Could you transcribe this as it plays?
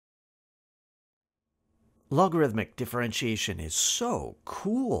Logarithmic differentiation is so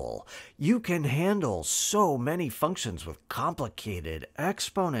cool. You can handle so many functions with complicated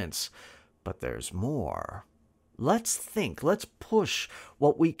exponents. But there's more. Let's think. Let's push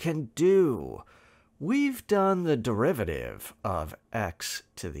what we can do. We've done the derivative of x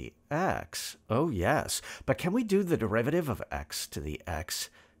to the x. Oh, yes. But can we do the derivative of x to the x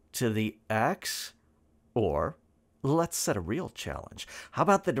to the x? Or let's set a real challenge. How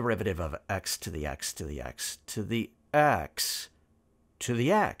about the derivative of x to the x to the x to the x to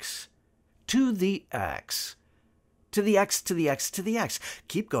the x to the x to the x to the x to the x?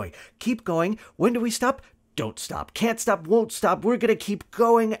 Keep going. Keep going. When do we stop? Don't stop. Can't stop. Won't stop. We're going to keep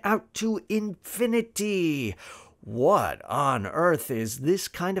going out to infinity. What on earth is this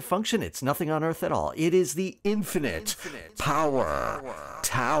kind of function? It's nothing on earth at all. It is the infinite power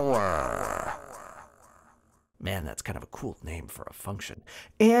tower. Man, that's kind of a cool name for a function.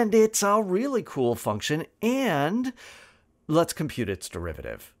 And it's a really cool function, and let's compute its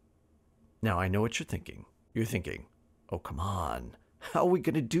derivative. Now, I know what you're thinking. You're thinking, oh, come on. How are we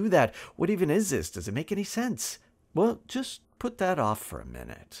going to do that? What even is this? Does it make any sense? Well, just put that off for a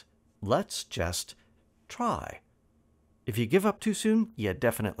minute. Let's just try. If you give up too soon, you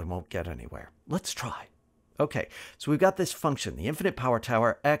definitely won't get anywhere. Let's try. Okay, so we've got this function, the infinite power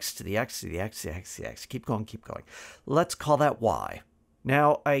tower, x to the x to the x to the x to the x. Keep going, keep going. Let's call that y.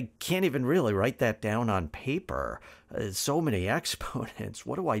 Now, I can't even really write that down on paper. So many exponents.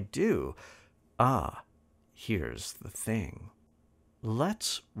 What do I do? Here's the thing.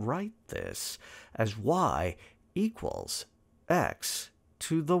 Let's write this as y equals x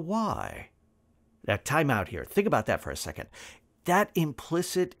to the y. Now, time out here. Think about that for a second. That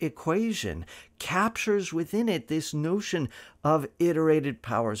implicit equation captures within it this notion of iterated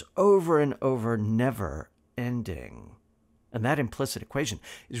powers over and over, never ending. And that implicit equation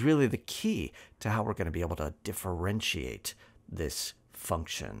is really the key to how we're going to be able to differentiate this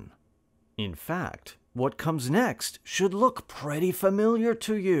function. In fact, what comes next should look pretty familiar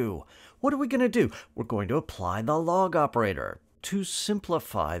to you. What are we going to do? We're going to apply the log operator to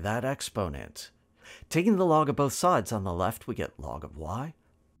simplify that exponent. Taking the log of both sides, on the left we get log of y.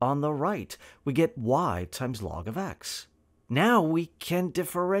 On the right we get y times log of x. Now we can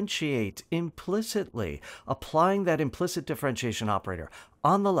differentiate implicitly, applying that implicit differentiation operator.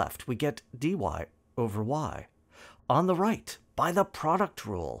 On the left we get dy over y. On the right, by the product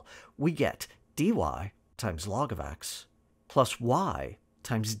rule, we get dy times log of x plus y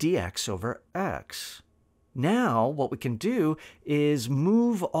times dx over x. Now, what we can do is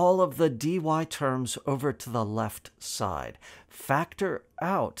move all of the dy terms over to the left side. Factor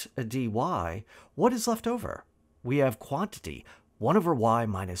out a dy. What is left over? We have quantity, 1 over y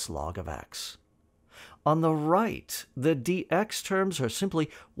minus log of x. On the right, the dx terms are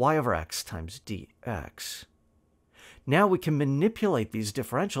simply y over x times dx. Now we can manipulate these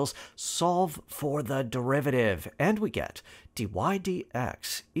differentials, solve for the derivative, and we get dy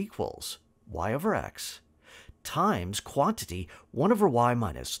dx equals y over x times quantity 1 over y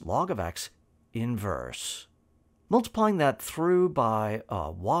minus log of x inverse. Multiplying that through by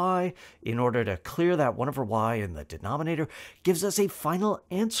y in order to clear that 1 over y in the denominator gives us a final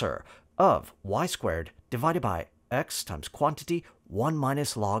answer of y squared divided by x times quantity 1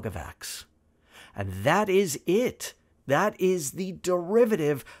 minus log of x. And that is it. That is the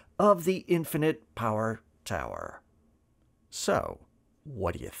derivative of the infinite power tower. So,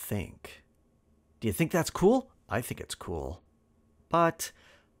 what do you think? Do you think that's cool? I think it's cool. But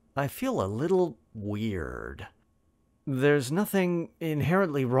I feel a little weird. There's nothing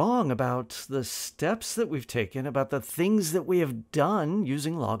inherently wrong about the steps that we've taken, about the things that we have done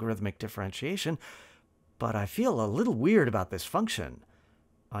using logarithmic differentiation, but I feel a little weird about this function.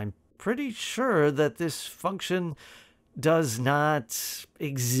 I'm pretty sure that this function does not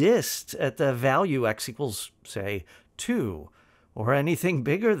exist at the value x equals, say, 2, or anything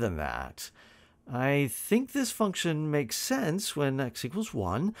bigger than that. I think this function makes sense when x equals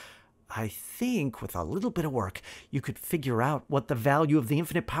 1. I think with a little bit of work, you could figure out what the value of the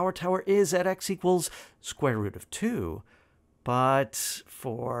infinite power tower is at x equals square root of 2. But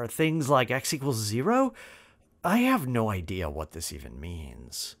for things like x equals 0, I have no idea what this even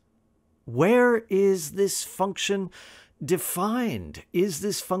means. Where is this function defined? Is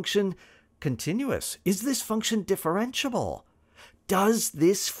this function continuous? Is this function differentiable? Does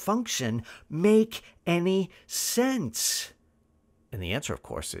this function make any sense? And the answer, of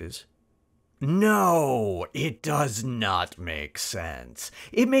course, is no, it does not make sense.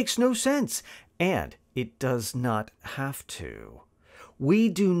 It makes no sense, and it does not have to. We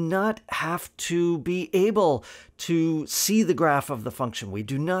do not have to be able to see the graph of the function. We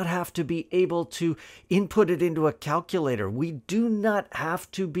do not have to be able to input it into a calculator. We do not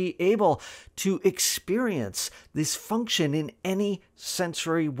have to be able to experience this function in any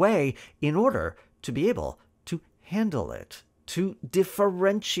sensory way in order to be able to handle it, to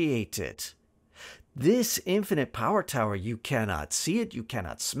differentiate it. This infinite power tower, you cannot see it, you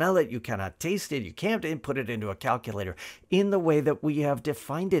cannot smell it, you cannot taste it, you can't input it into a calculator in the way that we have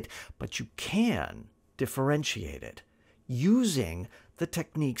defined it, but you can differentiate it using the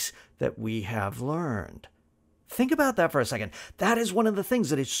techniques that we have learned. Think about that for a second. That is one of the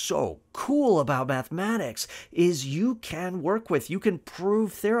things that is so cool about mathematics, is you can work with, you can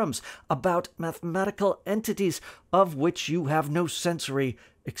prove theorems about mathematical entities of which you have no sensory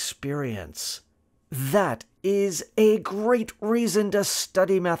experience. That is a great reason to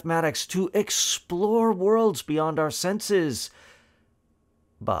study mathematics, to explore worlds beyond our senses.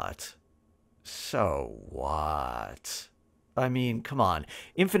 But, so what? I mean, come on,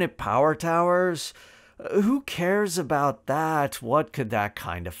 infinite power towers? Who cares about that? What could that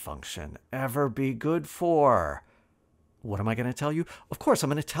kind of function ever be good for? What am I going to tell you? Of course,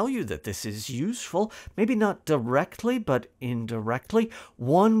 I'm going to tell you that this is useful, maybe not directly, but indirectly.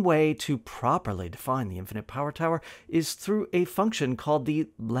 One way to properly define the infinite power tower is through a function called the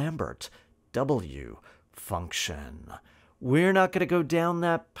Lambert W function. We're not going to go down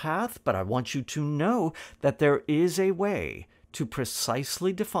that path, but I want you to know that there is a way to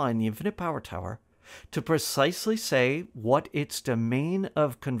precisely define the infinite power tower, to precisely say what its domain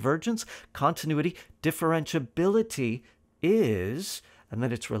of convergence, continuity, differentiability is, and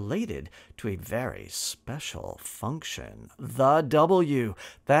that it's related to a very special function, the W.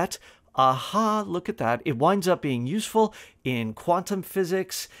 That, look at that. It winds up being useful in quantum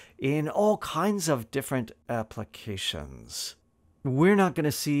physics, in all kinds of different applications. We're not going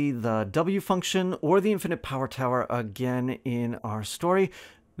to see the W function or the infinite power tower again in our story.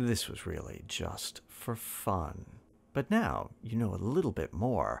 This was really just for fun. But now you know a little bit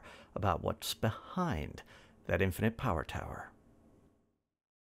more about what's behind that infinite power tower.